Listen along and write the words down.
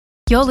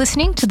You're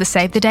listening to the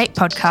Save the Date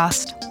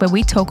podcast, where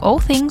we talk all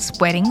things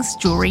weddings,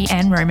 jewellery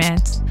and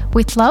romance,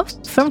 with love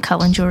from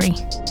Cullen Jewellery.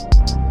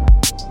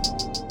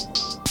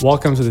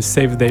 Welcome to the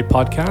Save the Date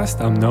podcast.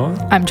 I'm Noah.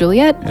 I'm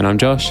Juliette. And I'm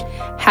Josh.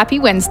 Happy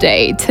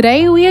Wednesday.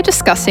 Today we are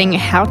discussing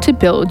how to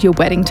build your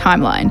wedding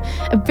timeline,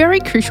 a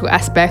very crucial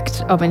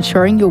aspect of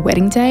ensuring your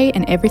wedding day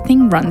and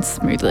everything runs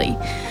smoothly.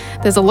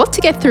 There's a lot to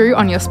get through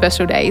on your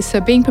special day,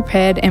 so being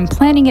prepared and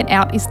planning it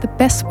out is the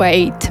best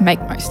way to make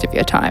most of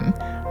your time.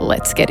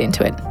 Let's get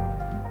into it.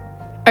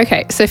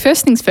 Okay, so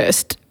first things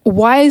first,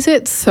 why is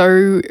it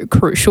so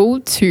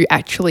crucial to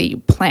actually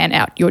plan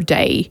out your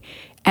day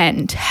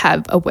and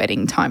have a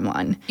wedding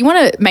timeline? You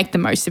want to make the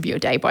most of your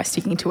day by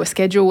sticking to a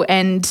schedule,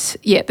 and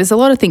there's a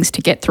lot of things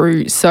to get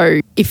through. So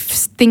if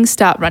things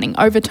start running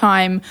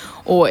overtime,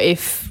 or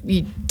if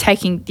you're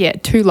taking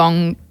too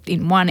long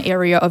in one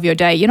area of your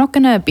day, you're not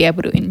going to be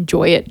able to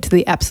enjoy it to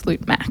the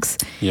absolute max.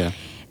 Yeah.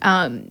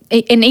 And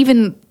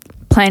even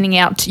planning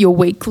out your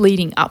week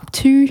leading up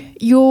to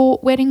your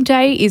wedding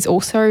day is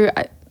also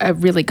a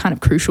really kind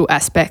of crucial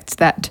aspect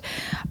that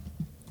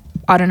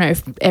I don't know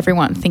if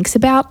everyone thinks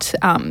about,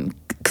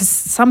 because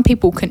some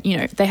people can,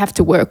 they have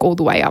to work all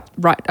the way up,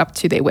 right up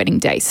to their wedding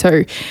day.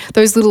 So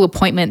those little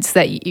appointments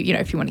that,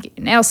 if you want to get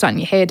your nails done,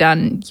 your hair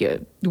done, your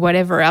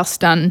whatever else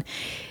done,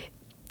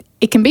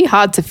 it can be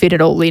hard to fit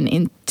it all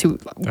into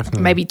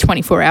maybe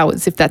 24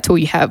 hours if that's all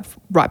you have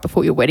right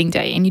before your wedding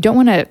day. And you don't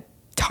want to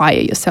tire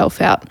yourself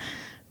out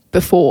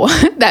before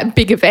that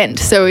big event.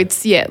 So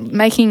it's,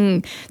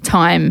 making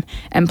time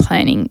and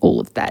planning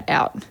all of that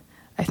out,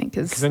 I think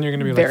is then you're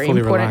going to be very fully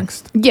important.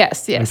 Relaxed.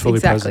 Yes, and fully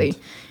exactly.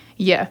 Present.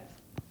 Yeah.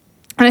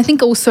 And I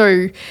think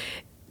also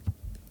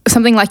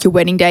something like your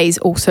wedding day is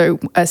also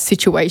a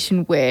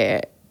situation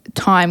where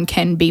time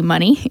can be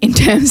money in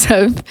terms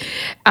of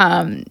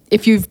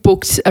if you've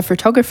booked a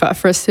photographer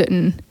for a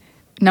certain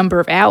number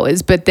of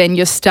hours, but then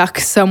you're stuck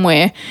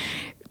somewhere,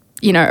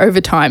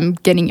 over time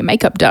getting your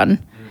makeup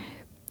done.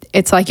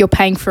 It's like you're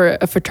paying for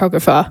a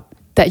photographer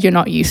that you're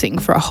not using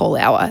for a whole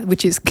hour,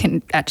 which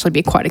can actually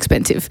be quite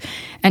expensive.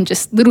 And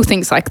just little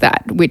things like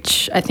that,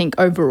 which I think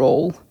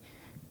overall,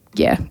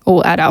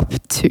 all add up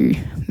to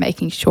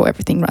making sure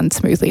everything runs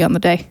smoothly on the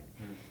day.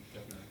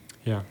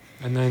 Yeah.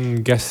 And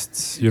then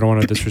guests, you don't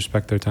want to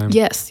disrespect their time.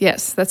 Yes,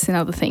 that's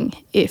another thing.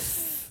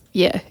 If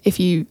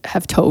you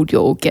have told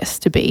your guests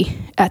to be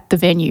at the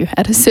venue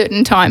at a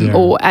certain time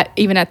or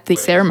even at the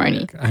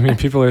ceremony. I mean,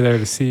 people are there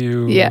to see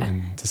you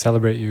and to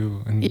celebrate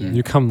you, and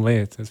you come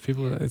late.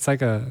 It's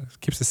like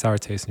keeps a sour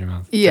taste in your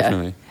mouth. Yeah.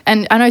 Definitely.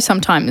 And I know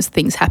sometimes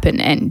things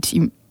happen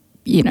and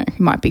you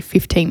might be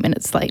 15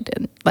 minits late,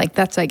 and like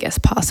that's, I guess,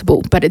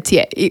 passable. But it's,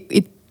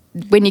 it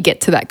when you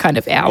get to that kind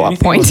of hour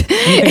point,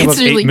 it's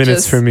really 8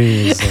 minutes for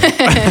me.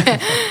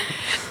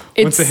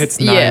 Is once it hits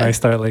 9, I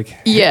start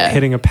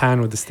hitting a pan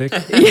with the stick.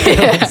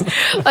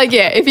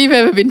 If you've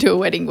ever been to a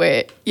wedding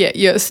where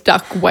you're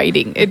stuck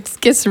waiting, it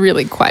gets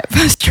really quite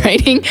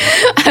frustrating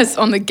as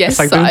on the guest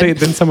side.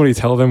 Didn't somebody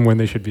tell them when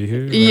they should be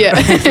here?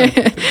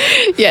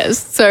 Yes.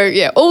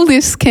 So all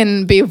this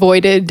can be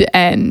avoided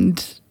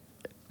and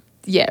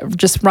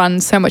just run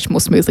so much more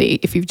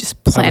smoothly if you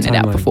just plan it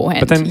out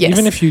beforehand. But then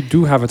even if you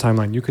do have a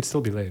timeline, you could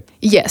still be late.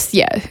 Yes,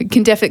 you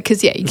can definitely,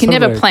 because you can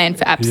never plan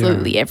for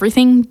absolutely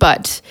everything,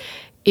 but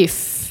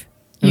if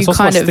you it's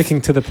also kind of sticking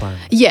to the plan.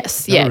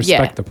 Yes,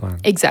 respect the plan.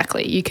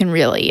 Exactly. You can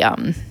really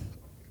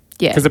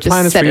because the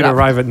plan is for you to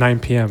arrive at 9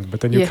 p.m,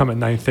 but then you come at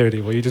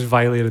 9:30. Well, you just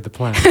violated the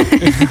plan.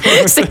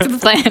 Stick to the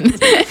plan.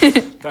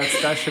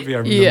 That should be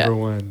our number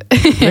one.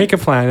 Make a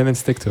plan and then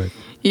stick to it.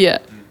 Yeah.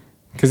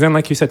 Because then,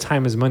 like you said,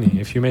 time is money.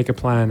 If you make a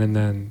plan and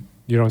then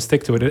you don't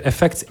stick to it, it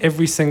affects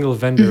every single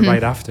vendor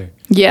right after.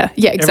 Yeah,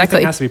 exactly.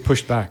 Everything has to be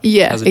pushed back.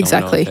 Yeah,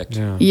 exactly.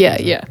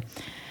 Yeah.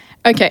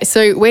 Okay,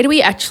 so where do we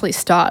actually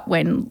start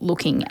when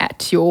looking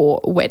at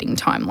your wedding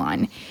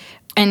timeline?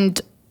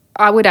 And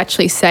I would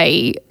actually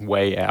say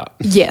way out.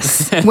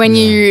 Yes, when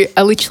you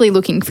are literally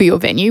looking for your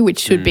venue, which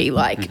should be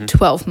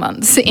 12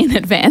 months in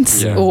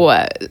advance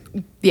or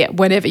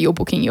whenever you're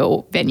booking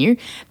your venue,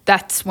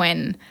 that's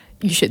when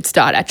you should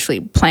start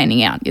actually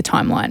planning out your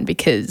timeline,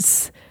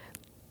 because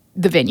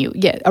the venue,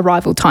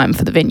 arrival time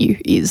for the venue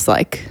is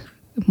like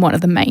one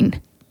of the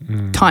main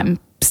time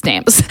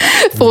stamps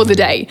for the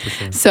day. For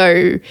sure.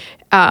 So,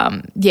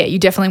 you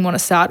definitely want to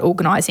start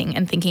organising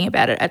and thinking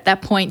about it at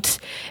that point.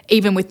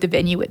 Even with the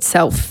venue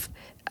itself,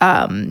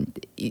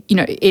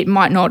 it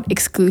might not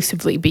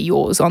exclusively be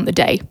yours on the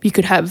day. You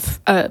could have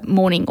a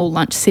morning or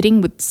lunch sitting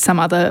with some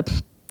other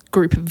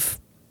group of,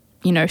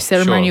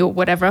 ceremony or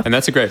whatever. And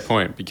that's a great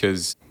point,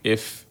 because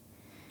if,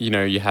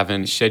 you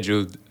haven't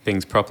scheduled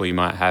things properly, you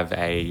might have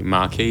a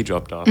marquee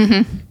dropped off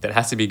that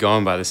has to be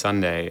gone by the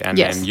Sunday, and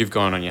then you've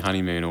gone on your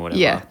honeymoon or whatever.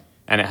 Yeah.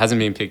 And it hasn't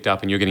been picked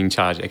up and you're getting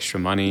charged extra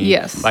money.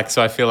 Yes.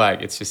 So I feel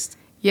like it's just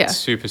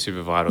super,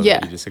 super vital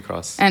that you just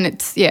across. And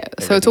it's,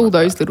 so it's all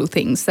those little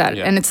things that,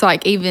 and it's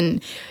like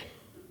even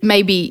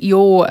maybe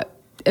your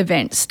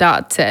event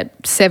starts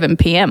at 7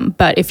 p.m,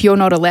 but if you're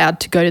not allowed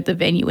to go to the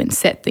venue and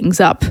set things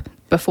up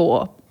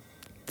before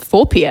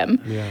 4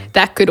 p.m.,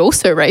 that could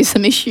also raise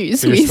some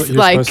issues. So you're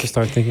supposed to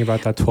start thinking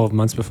about that 12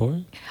 months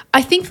before?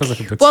 I think,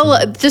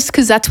 just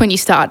because that's when you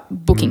start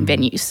booking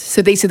venues.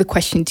 So these are the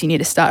questions you need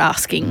to start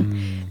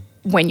asking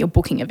when you're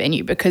booking a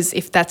venue, because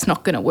if that's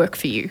not going to work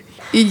for you,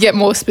 you get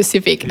more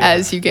specific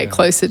as you get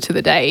closer to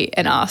the day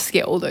and ask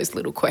all those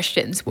little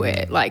questions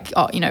where like,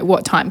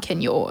 what time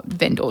can your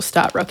vendors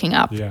start rocking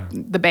up?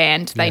 The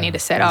band, they need to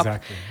set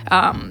up.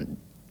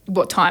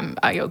 What time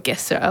are your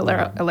guests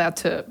allowed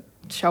to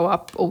show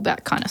up, all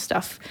that kind of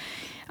stuff.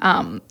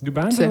 Do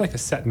bands have like a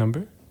set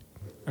number?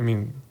 I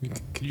mean,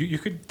 you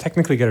could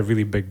technically get a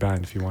really big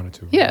band if you wanted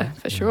to. Yeah, right?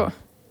 For sure.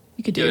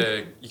 You could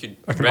do you could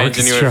range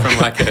anywhere from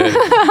like a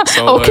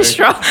solo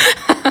orchestra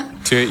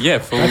to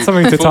full. That's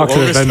something to talk to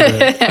the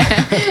vendor.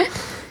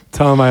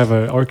 Tell them I have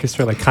an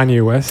orchestra like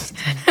Kanye West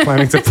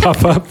planning to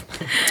pop up.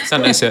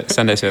 Sunday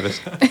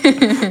service.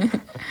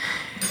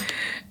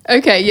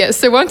 Okay, yeah.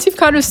 So once you've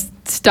kind of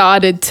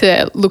started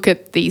to look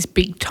at these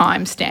big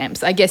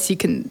timestamps, I guess you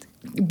can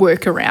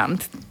work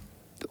around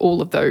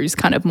all of those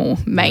kind of more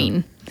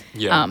main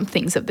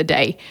things of the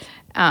day.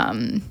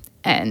 So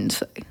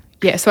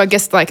I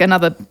guess like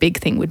another big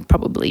thing would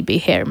probably be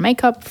hair and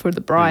makeup for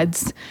the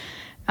brides,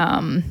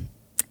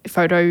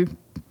 photo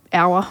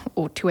hour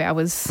or 2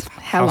 hours.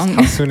 How long?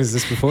 How soon is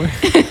this before?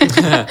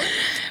 I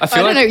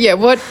don't know. Yeah.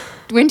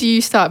 When do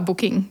you start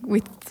booking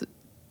with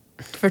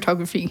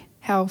photography?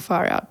 How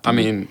far out? I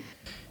mean,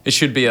 it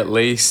should be at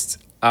least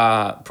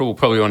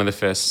probably one of the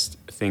first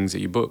things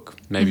that you book.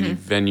 Maybe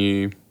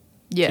venue,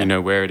 you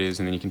know where it is,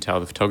 and then you can tell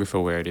the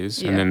photographer where it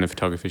is, and then the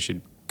photographer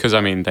should, because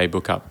I mean they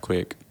book up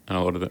quick, and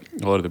a lot of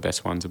the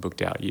best ones are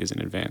booked out years in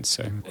advance.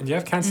 So. And do you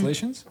have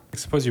cancellations? I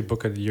suppose you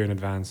book a year in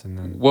advance, and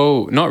then.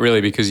 Well, not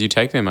really, because you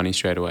take their money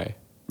straight away.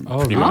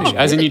 Pretty much.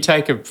 As in you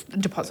take a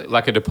deposit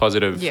of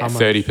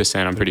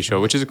 30%, I'm pretty sure,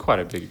 which is quite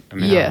a big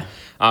amount. Yeah.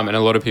 And a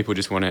lot of people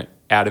just want it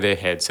out of their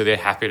head, so they're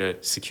happy to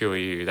secure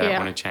you. They don't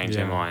want to change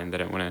their mind. They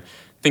don't want to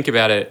think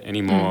about it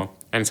anymore.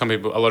 And a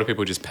lot of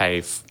people just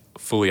pay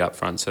fully up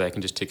front, so they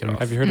can just tick it off.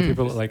 Have you heard of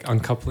people like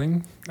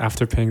uncoupling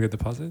after paying the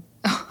deposit?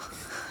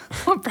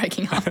 What,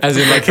 breaking up? As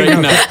in like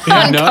breaking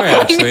up? No,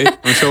 actually.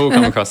 I'm sure we'll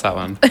come across that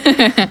one.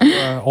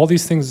 All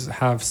these things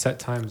have set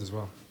times as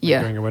well.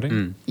 During a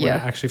wedding?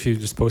 Actually, if you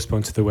just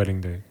postpone to the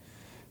wedding day.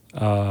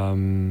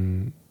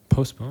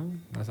 Postpone?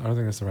 I don't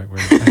think that's the right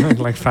word.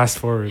 Like fast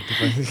forward.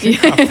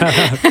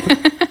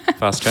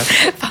 Fast track?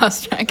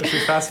 Fast track. If you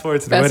fast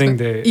forward to the wedding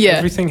day,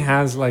 everything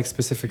has like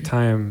specific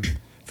time.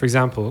 For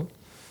example,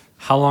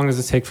 how long does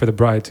it take for the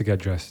bride to get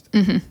dressed?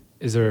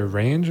 Is there a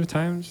range of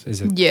times?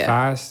 Is it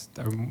fast?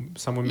 Are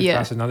some women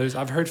faster than others?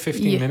 I've heard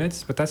 15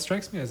 minutes, but that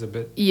strikes me as a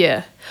bit...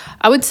 Yeah.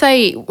 I would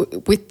say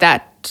with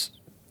that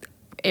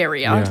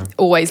area,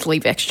 always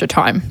leave extra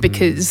time,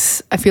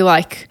 because I feel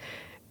like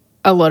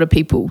a lot of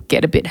people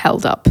get a bit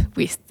held up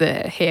with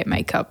the hair,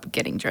 makeup,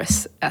 getting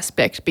dressed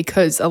aspect,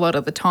 because a lot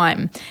of the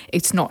time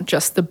it's not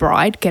just the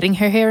bride getting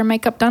her hair and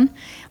makeup done.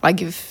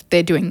 Like if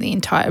they're doing the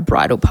entire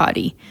bridal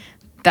party,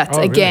 that's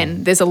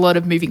there's a lot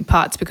of moving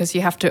parts, because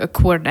you have to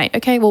coordinate.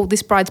 Okay, well,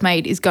 this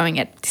bridesmaid is going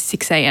at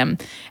 6 a.m.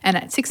 and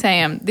at 6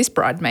 a.m. this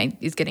bridesmaid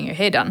is getting her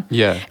hair done.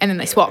 Yeah. And then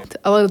they swapped.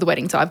 A lot of the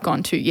weddings I've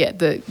gone to,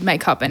 the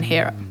makeup and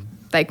hair,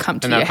 they come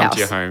to your house. And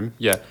they'll come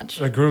to your home,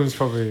 The groom's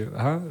probably,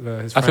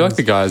 his I feel like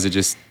the guys are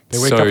just they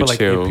wake so up at like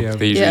chill. 8 p.m.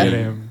 They usually 8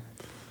 a.m.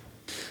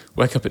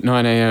 Wake up at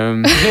 9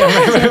 a.m.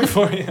 right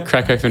before,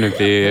 crack open a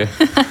beer.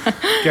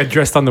 Get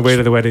dressed on the way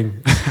to the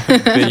wedding.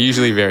 They're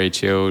usually very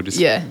chill. Just,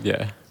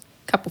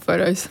 Couple of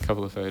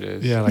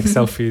photos. Yeah, like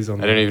selfies on.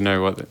 They don't even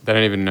know they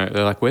don't even know.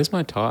 They're like, "Where's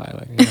my tie?"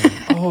 Like,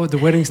 oh, the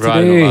wedding's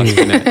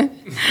today.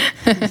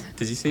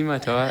 Did you see my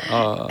tie?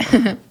 Oh.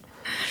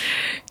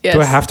 Yes.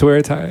 Do I have to wear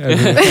a tie? I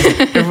mean,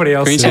 everybody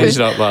else. Can you change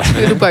it up last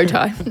minute? Little bow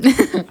tie.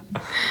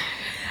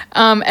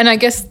 And I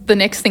guess the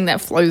next thing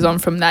that flows on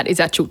from that is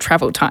actual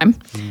travel time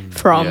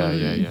from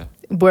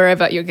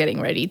wherever you're getting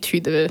ready to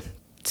the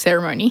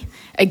ceremony.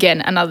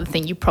 Again, another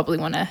thing you probably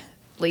want to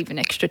leave an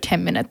extra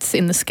 10 minutes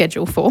in the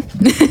schedule for,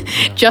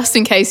 just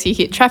in case you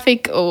hit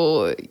traffic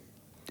or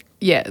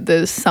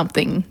there's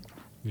something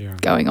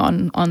going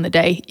on the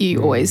day.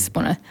 You always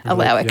want to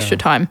allow extra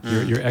time.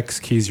 Your ex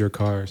keys your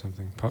car or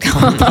something.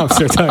 Pops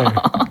your tire.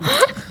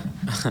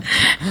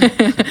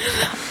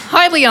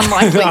 Highly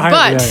unlikely,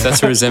 but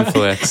that's a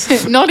resentful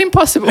ex. Not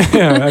impossible.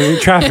 I mean,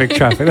 traffic.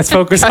 Let's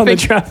focus on the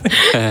traffic.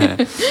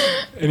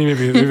 And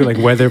maybe like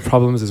weather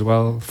problems as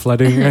well,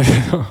 flooding,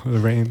 the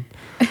rain.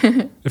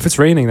 If it's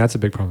raining, that's a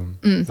big problem.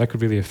 That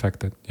could really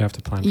affect it. You have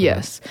to plan for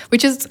that.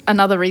 Which is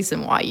another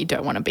reason why you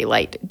don't want to be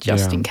late,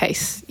 just in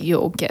case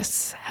your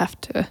guests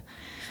have to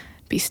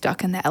be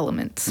stuck in the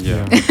elements.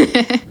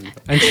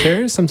 And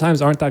chairs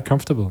sometimes aren't that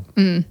comfortable.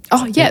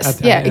 Oh, yes.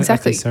 Exactly.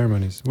 At these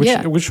ceremonies,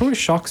 which always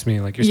shocks me.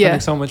 Like, you're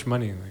spending so much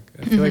money. Like,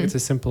 I feel like it's a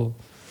simple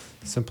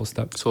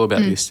step. It's all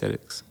about the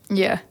aesthetics.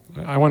 Yeah.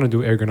 I want to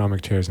do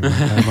ergonomic chairs at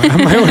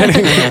my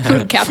wedding.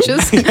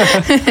 Couches. So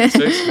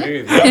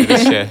smooth.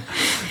 This chair.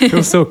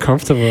 Feels so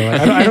comfortable.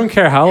 I don't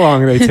care how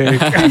long they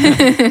take.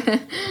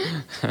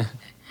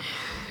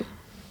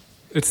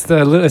 It's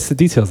the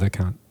details that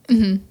count.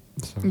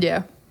 So.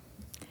 Yeah.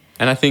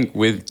 And I think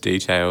with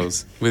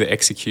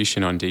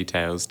execution on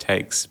details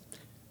takes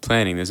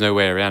planning. There's no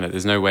way around it.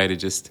 There's no way to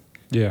just...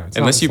 Yeah.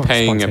 Unless you're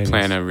paying a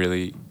planner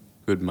really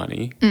good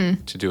money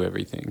to do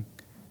everything.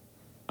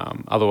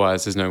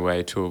 Otherwise, there's no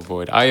way to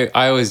avoid... I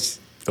always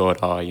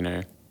thought,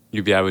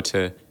 you'll be able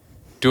to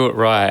do it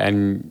right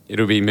and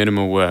it'll be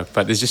minimal work.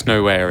 But there's just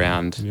no way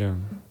around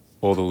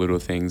all the little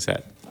things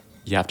that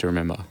you have to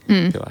remember,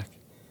 I feel like.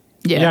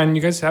 Yeah, and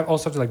you guys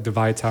also have to like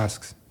divide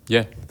tasks.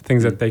 Yeah.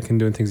 Things that they can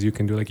do and things you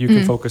can do. Like you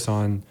can focus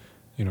on,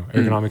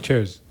 ergonomic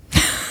chairs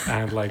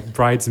and like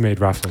bridesmaid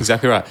raffles.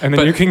 Exactly right. And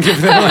then you can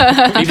give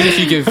them even if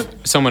you give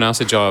someone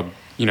else a job,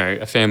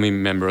 a family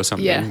member or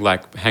something,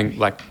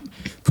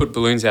 put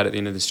balloons out at the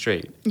end of the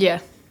street. Yeah.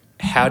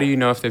 How do you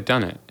know if they've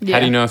done it? Yeah. How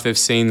do you know if they've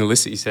seen the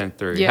list that you sent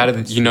through? Yeah. How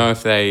do you know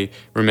if they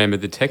remember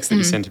the text that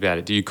you sent about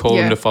it? Do you call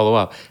them to follow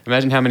up?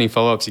 Imagine how many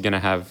follow-ups you're going to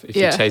have if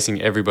you're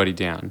chasing everybody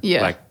down.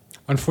 Yeah.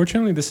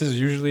 Unfortunately, it's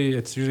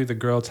usually the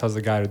girl tells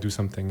the guy to do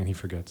something and he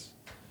forgets.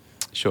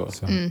 Sure.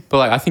 So.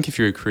 But I think if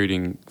you're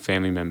recruiting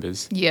family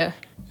members,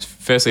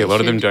 firstly, a lot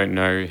of them don't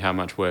know how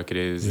much work it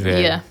is.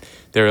 Yeah.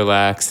 They're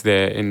relaxed,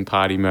 they're in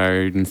party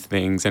mode and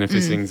things. And if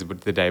there's things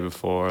the day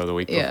before or the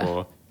week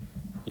before,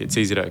 it's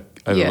easy to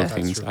overlook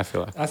things, I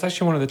feel like. That's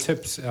actually one of the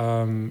tips.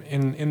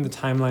 In the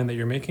timeline that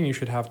you're making, you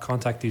should have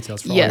contact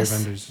details for all your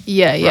vendors.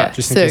 Yeah.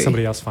 Just in case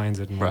somebody else finds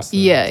it.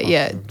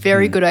 And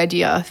Very good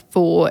idea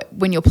for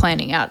when you're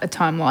planning out a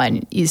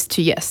timeline is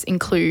to,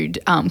 include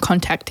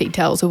contact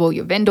details of all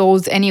your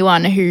vendors,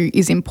 anyone who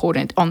is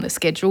important on the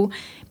schedule,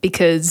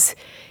 because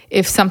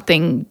if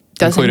something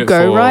doesn't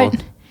go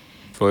right...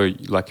 For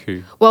like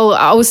who? Well,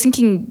 I was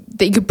thinking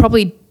that you could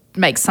probably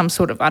make some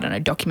sort of,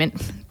 document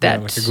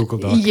that... like a Google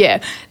Doc.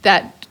 Yeah,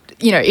 that,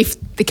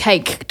 if the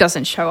cake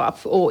doesn't show up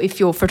or if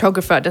your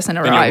photographer doesn't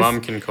arrive... Then your mum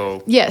can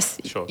call. Yes,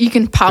 sure. You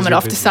can palm it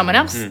off to someone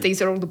else.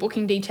 These are all the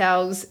booking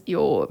details,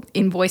 your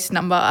invoice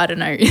number,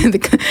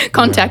 the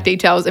contact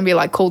details, and be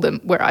like, call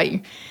them, where are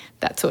you?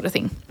 That sort of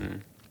thing.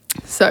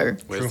 So...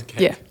 Where's the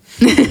cake?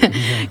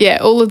 Yeah,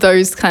 all of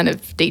those kind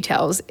of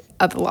details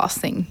are the last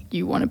thing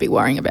you want to be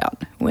worrying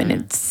about when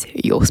it's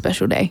your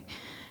special day.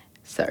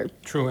 So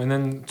true. And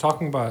then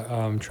talking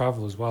about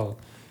travel as well,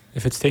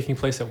 if it's taking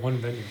place at one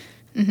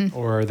venue,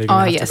 or are they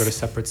going to have to go to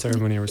separate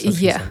ceremony or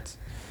reception sites?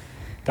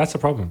 That's a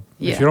problem.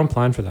 If you don't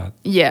plan for that.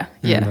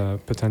 The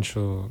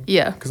potential.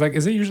 Yeah. Because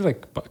is it usually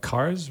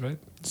cars, right?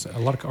 A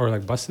lot or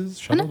buses,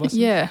 shuttle buses?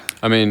 Yeah.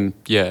 I mean,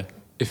 yeah.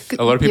 If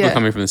a lot of people are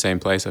coming from the same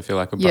place, I feel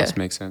like a bus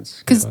makes sense.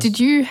 Because did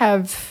you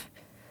have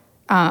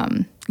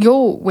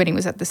your wedding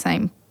was at the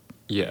same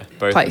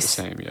both place?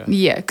 At the same,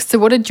 Yeah. So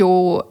what did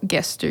your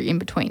guests do in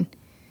between?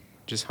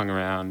 Just hung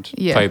around,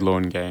 played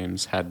lawn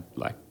games, had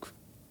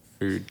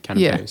food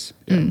kind of place.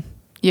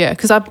 Yeah,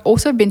 because I've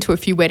also been to a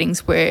few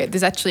weddings where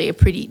there's actually a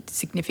pretty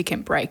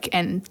significant break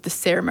and the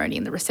ceremony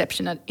and the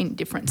reception are in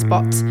different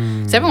spots.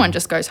 So everyone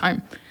just goes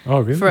home.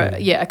 Oh, really? For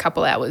a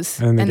couple hours.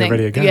 And then get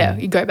ready again. Yeah,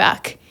 you go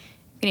back.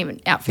 You can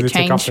even outfit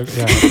change.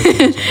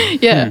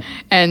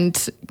 And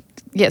so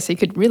you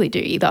could really do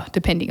either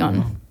depending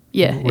on,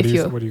 What do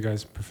you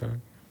guys prefer?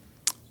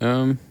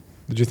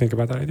 Did you think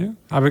about that idea?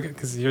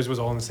 Because yours was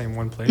all in the same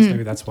one place.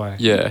 Maybe that's why.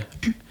 Yeah.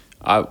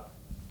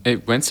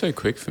 It went so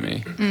quick for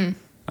me.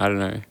 I don't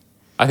know.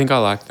 I think I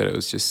liked that it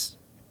was just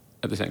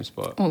at the same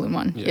spot. All in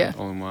one. Yeah.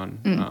 All in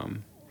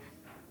one.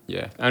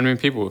 I mean,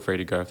 people were free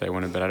to go if they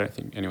wanted, but I don't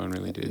think anyone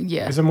really did.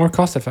 Yeah. Is it more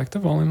cost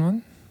effective all in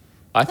one?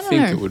 I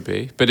think it would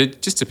be, but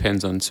it just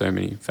depends on so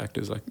many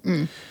factors, like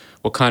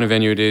what kind of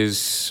venue it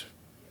is,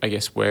 I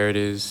guess where it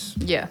is.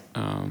 Yeah.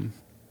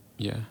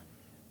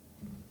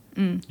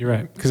 You're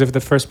right. Because if the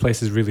first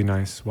place is really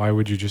nice, why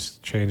would you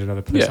just change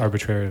another place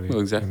arbitrarily? Well,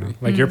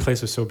 exactly. Your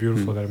place was so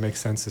beautiful that it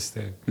makes sense to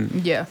stay.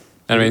 Yeah.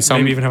 And I mean,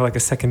 maybe even have a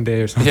second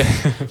day or something.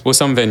 Yeah. Well,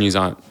 some venues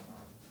aren't.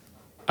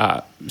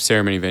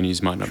 Ceremony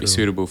venues might not be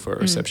suitable for a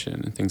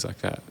reception and things like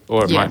that,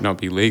 or it might not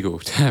be legal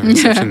to have a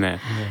reception there.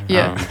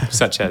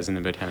 Such as in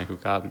the Botanical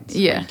Gardens.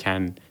 Yeah. You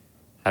can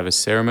have a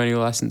ceremony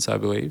license, I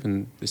believe,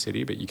 in the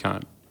city, but you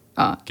can't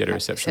get a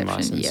reception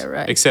license. Yeah,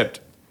 right.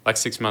 Except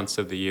 6 months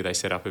of the year they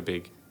set up a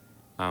big,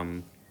 what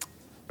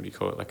do you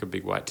call it? Like a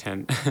big white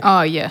tent.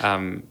 Oh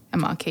yeah. A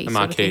marquee. A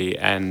marquee,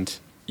 and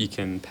you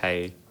can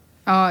pay.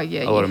 A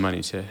lot of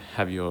money to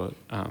have your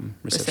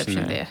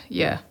reception there.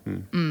 Yeah.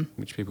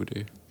 Which people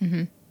do.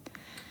 Mm-hmm.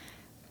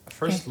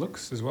 First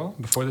looks as well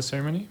before the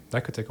ceremony.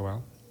 That could take a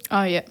while.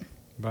 Oh yeah.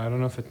 But I don't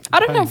know if it. I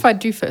don't know if I'd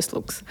do first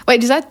looks.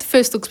 Wait, is that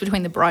first looks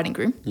between the bride and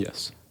groom?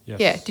 Yes.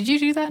 Yeah. Did you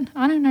do that?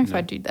 I don't know if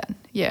I'd do that.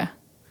 Yeah.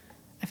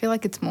 I feel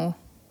like it's more.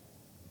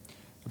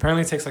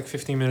 Apparently, it takes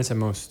 15 minutes at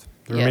most.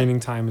 The remaining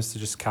time is to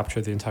just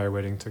capture the entire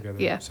wedding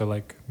together. Yeah.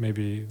 So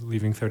maybe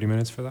leaving 30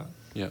 minutes for that.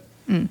 Yeah.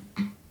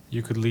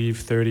 You could leave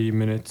 30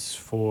 minutes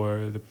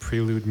for the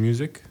prelude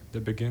music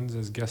that begins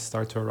as guests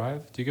start to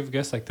arrive. Do you give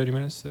guests 30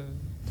 minutes to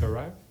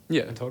arrive?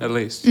 Yeah, at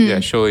least.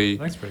 Yeah, surely.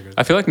 That's pretty good.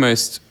 I feel like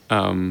most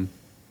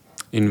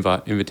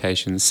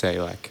invitations say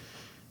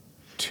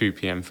 2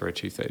 p.m. for a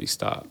 2:30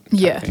 start.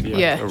 Yeah. Do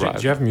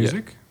you have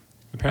music?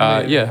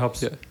 Apparently, it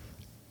helps. Yeah.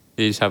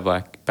 You just have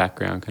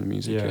background kind of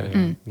music.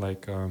 Yeah.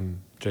 Like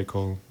J.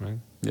 Cole, right?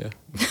 Yeah.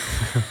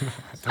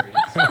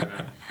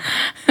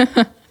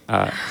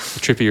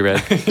 Trippy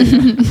Red.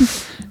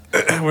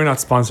 We're not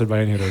sponsored by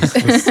any of those,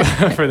 just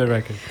for the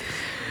record.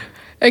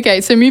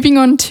 Okay, so moving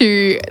on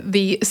to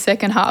the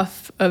second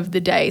half of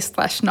the day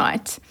 /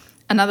 night.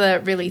 Another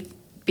really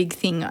big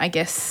thing, I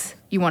guess,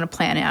 you want to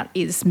plan out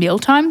is meal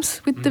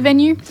times with the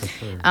venue,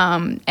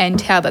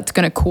 and how that's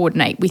going to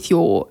coordinate with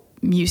your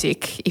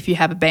music if you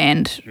have a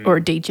band or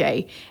a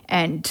DJ,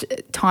 and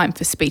time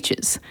for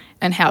speeches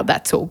and how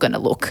that's all going to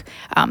look.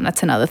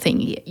 That's another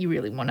thing you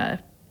really want to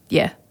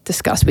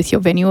discuss with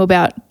your venue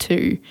about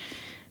to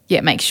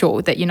make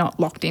sure that you're not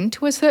locked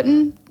into a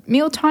certain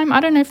meal time. I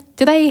don't know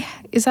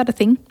is that a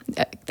thing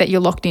that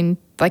you're locked in?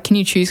 Like, can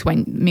you choose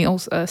when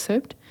meals are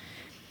served?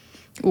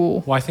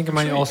 Or I think it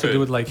might also do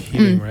with like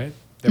heating, right?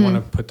 They want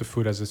to put the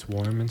food as it's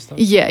warm and stuff.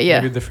 Yeah.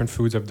 Maybe different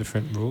foods have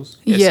different rules.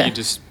 So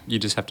you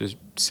just have to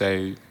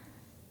say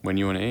when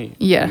you want to eat.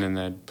 Yeah. And then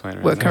they'd plan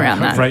around work around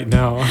that. Right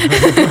now.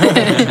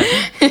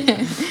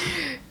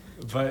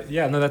 But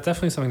that's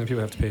definitely something that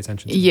people have to pay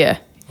attention to. Yeah.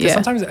 Yeah.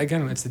 Sometimes,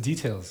 again, it's the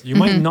details. You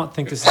might not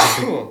think this is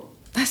a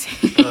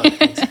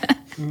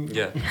big...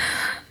 Yeah.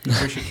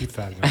 We should keep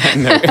that.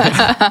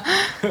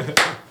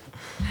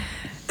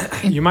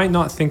 You might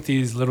not think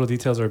these little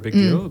details are a big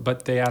deal,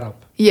 but they add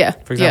up. Yeah.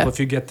 For example, if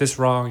you get this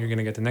wrong, you're going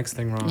to get the next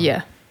thing wrong.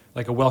 Yeah.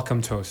 Like a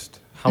welcome toast.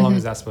 How long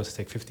is that supposed to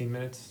take? 15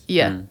 minutes?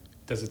 Yeah.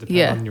 Does it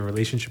depend on your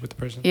relationship with the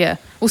person? Yeah.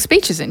 Well,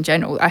 speeches in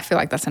general, I feel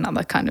like that's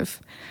another kind of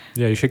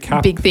you should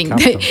cap big thing.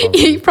 Them,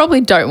 you probably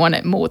don't want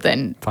it more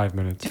than 5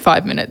 minutes.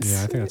 5 minutes.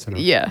 Yeah, I think that's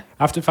enough. Yeah.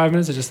 After 5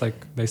 minutes, it's just like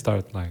they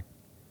start like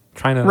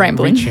trying to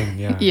rambling. Reaching.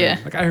 Yeah. Yeah.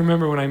 Like I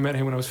remember when I met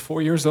him when I was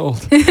 4 years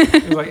old.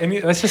 It was like,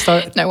 let's just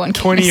start. No one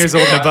 20 years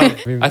old and above.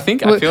 I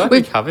feel like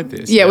we covered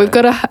this. Yeah, we've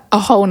got a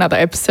whole nother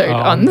episode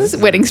on this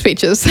wedding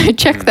speeches. So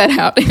check that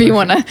out if you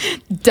want to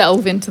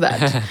delve into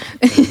that.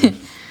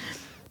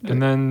 And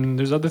then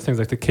there's other things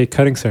like the cake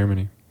cutting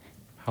ceremony.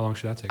 How long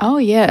should that take? Oh,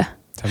 yeah.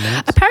 10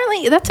 minutes?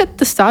 Apparently, that's at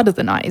the start of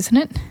the night, isn't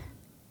it?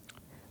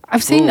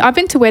 I've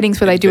been to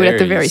weddings where they do it at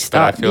the very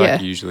start. But I feel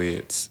like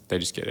usually they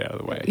just get it out of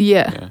the way.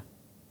 Yeah.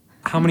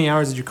 How many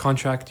hours did you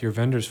contract your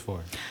vendors for?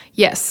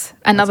 Yes.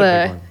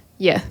 Another,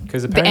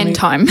 the end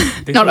time.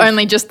 Not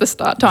only just the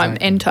start time,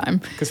 end time.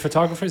 Because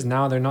photographers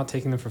now, they're not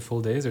taking them for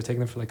full days. They're taking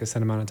them for like a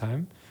set amount of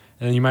time.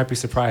 And then you might be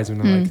surprised when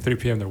they're like 3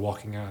 p.m. they're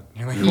walking out.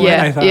 You're like,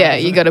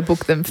 you got to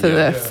book them for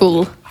the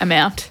full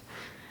amount.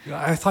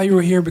 I thought you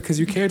were here because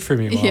you cared for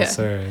me. Well,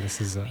 sir, this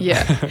is...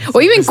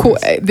 Or even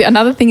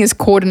another thing is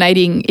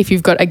coordinating if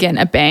you've got, again,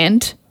 a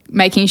band,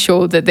 making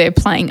sure that they're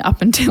playing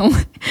up until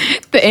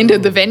the end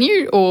of the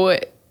venue, or,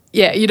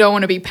 you don't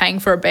want to be paying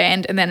for a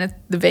band and then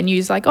the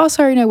venue's like, oh,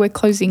 sorry, no, we're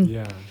closing.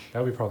 Yeah.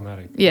 That would be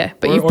problematic. Yeah,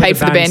 but you've paid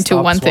for the band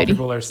till 1:30.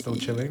 People are still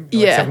chilling.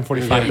 Yeah. Like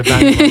 7:45, the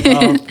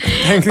band.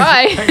 Thanks.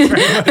 Bye.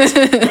 Thanks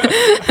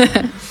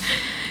very much.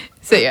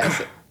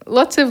 So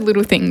lots of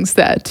little things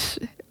that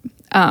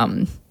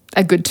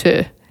are good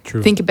to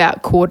think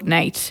about,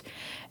 coordinate,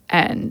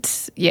 and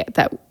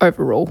that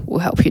overall will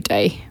help your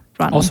day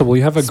run. Also, will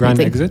you have a smoothly. grand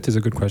exit? Is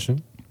a good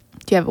question.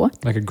 Do you have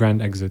what? Like a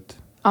grand exit.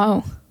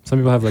 Oh. Some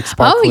people have like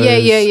sparklers,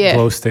 yeah.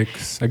 glow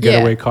sticks, a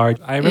getaway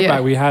card. I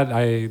remember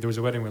there was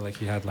a wedding where like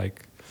he had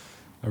like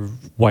a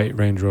white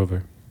Range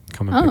Rover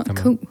come and pick them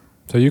cool. up.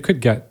 So you could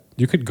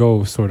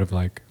go sort of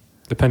like,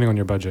 depending on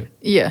your budget.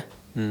 Yeah.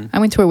 I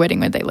went to a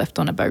wedding where they left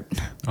on a boat.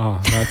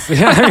 Oh, that's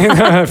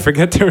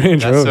forget the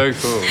Range Rover. That's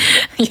so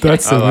cool.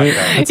 That's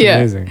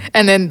amazing.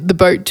 And then the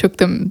boat took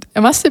them.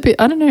 It must have been.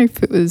 I don't know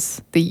if it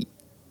was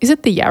is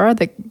it the Yarra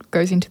that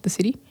goes into the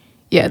city?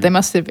 Yeah, it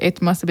must have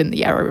been the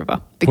Yarra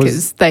River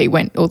because they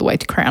went all the way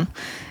to Crown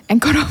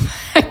and got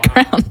off at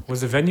Crown.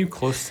 Was the venue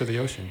close to the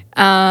ocean?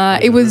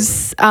 It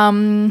was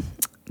the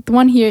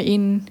one here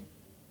in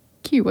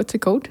Kew. What's it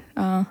called?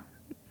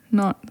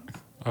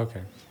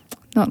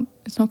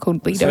 It's not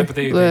called Lido. So, but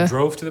they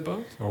drove to the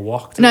boat or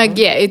walked to the boat?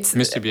 It's...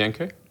 Mr.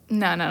 Bianco?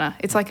 No.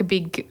 It's like a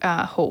big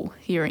hall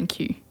here in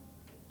Kew,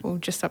 or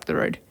just up the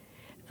road.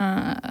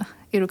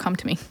 It'll come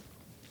to me.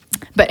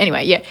 But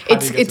anyway,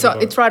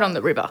 it's right on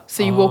the river.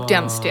 So you walk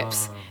down the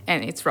steps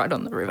and it's right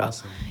on the river.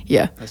 Awesome.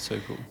 Yeah. That's so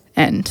cool.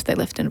 And they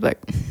left in a boat.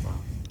 Wow.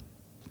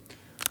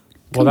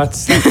 Well,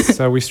 that's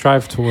we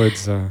strive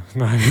towards... That's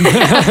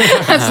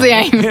the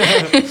aim.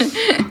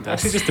 It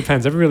actually just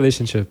depends. Every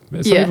relationship.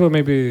 Some people,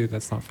 maybe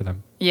that's not for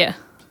them. Yeah.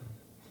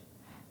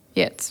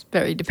 Yeah, it's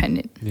very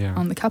dependent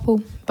on the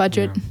couple,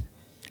 budget,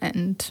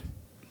 and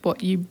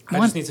what you want. I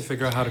just need to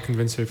figure out how to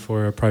convince her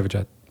for a private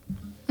jet.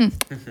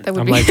 That would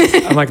I'm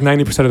like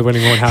 90% of the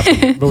wedding won't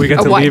happen, but we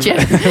get to leave.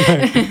 Jet.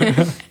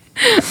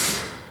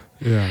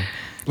 Yeah.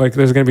 Like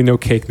there's going to be no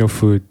cake, no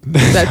food.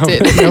 That's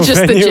it.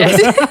 Just venue.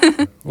 The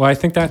jet. Well, I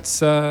think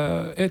that's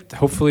it.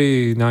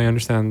 Hopefully now you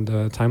understand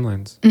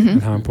timelines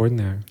and how important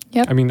they are.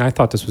 Yep. I mean, I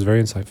thought this was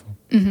very insightful.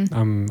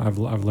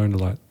 I've learned a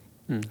lot.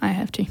 I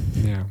have to.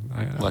 Yeah.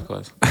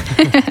 Likewise.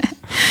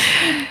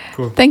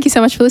 Cool. Thank you so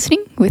much for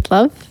listening. With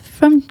love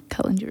from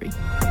Cullen Jury.